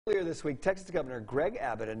Earlier this week, Texas Governor Greg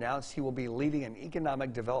Abbott announced he will be leading an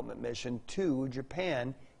economic development mission to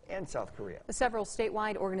Japan and South Korea. Several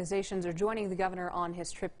statewide organizations are joining the governor on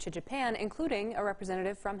his trip to Japan, including a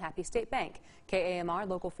representative from Happy State Bank. KAMR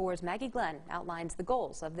Local 4's Maggie Glenn outlines the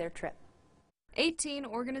goals of their trip. 18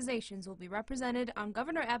 organizations will be represented on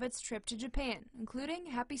Governor Abbott's trip to Japan, including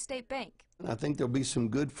Happy State Bank. I think there'll be some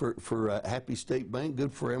good for Happy State Bank,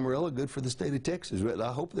 good for Amarillo, good for the state of Texas.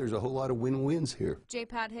 I hope there's a whole lot of win-wins here. J.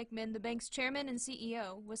 Pat Hickman, the bank's chairman and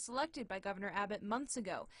CEO, was selected by Governor Abbott months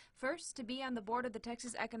ago, first to be on the board of the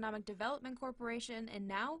Texas Economic Development Corporation, and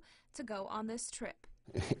now to go on this trip.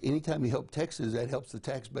 Anytime you help Texas, that helps the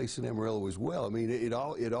tax base in Amarillo as well. I mean, it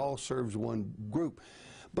all serves one group.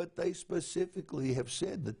 But they specifically have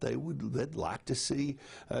said that they'd like to see,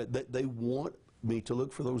 that they want me to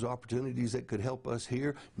look for those opportunities that could help us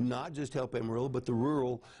here, not just help Amarillo, but the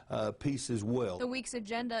rural piece as well. The week's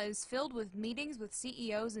agenda is filled with meetings with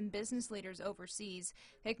CEOs and business leaders overseas.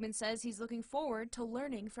 Hickman says he's looking forward to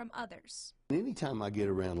learning from others. Anytime I get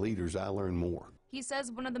around leaders, I learn more. He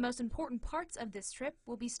says one of the most important parts of this trip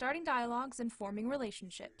will be starting dialogues and forming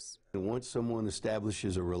relationships. And once someone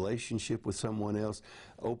establishes a relationship with someone else,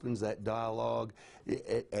 opens that dialogue,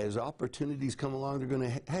 as opportunities come along, they're going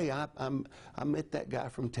to, hey, I met that guy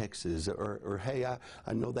from Texas, or hey,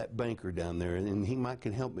 I know that banker down there, and he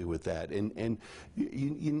can help me with that. And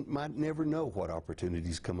you might never know what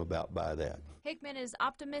opportunities come about by that. Hickman is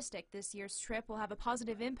optimistic this year's trip will have a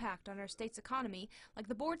positive impact on our state's economy, like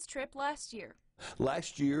the board's trip last year.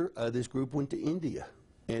 Last year, this group went to India,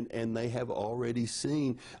 and they have already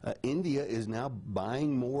seen India is now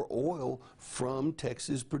buying more oil from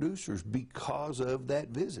Texas producers because of that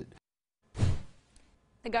visit.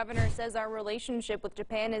 The governor says our relationship with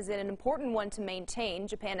Japan is an important one to maintain.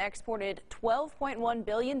 Japan exported $12.1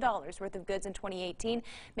 billion worth of goods in 2018,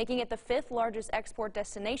 making it the 5th largest export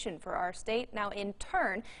destination for our state. Now, in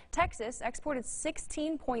turn, Texas exported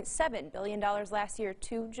 $16.7 billion last year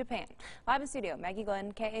to Japan. Live in studio, Maggie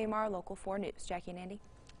Glenn, KAMR Local 4 News. Jackie and Andy.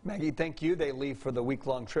 Maggie, thank you. They leave for the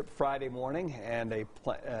week-long trip Friday morning, and they've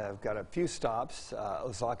got a few stops,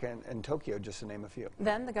 Osaka and Tokyo, just to name a few.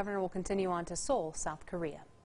 Then the governor will continue on to Seoul, South Korea.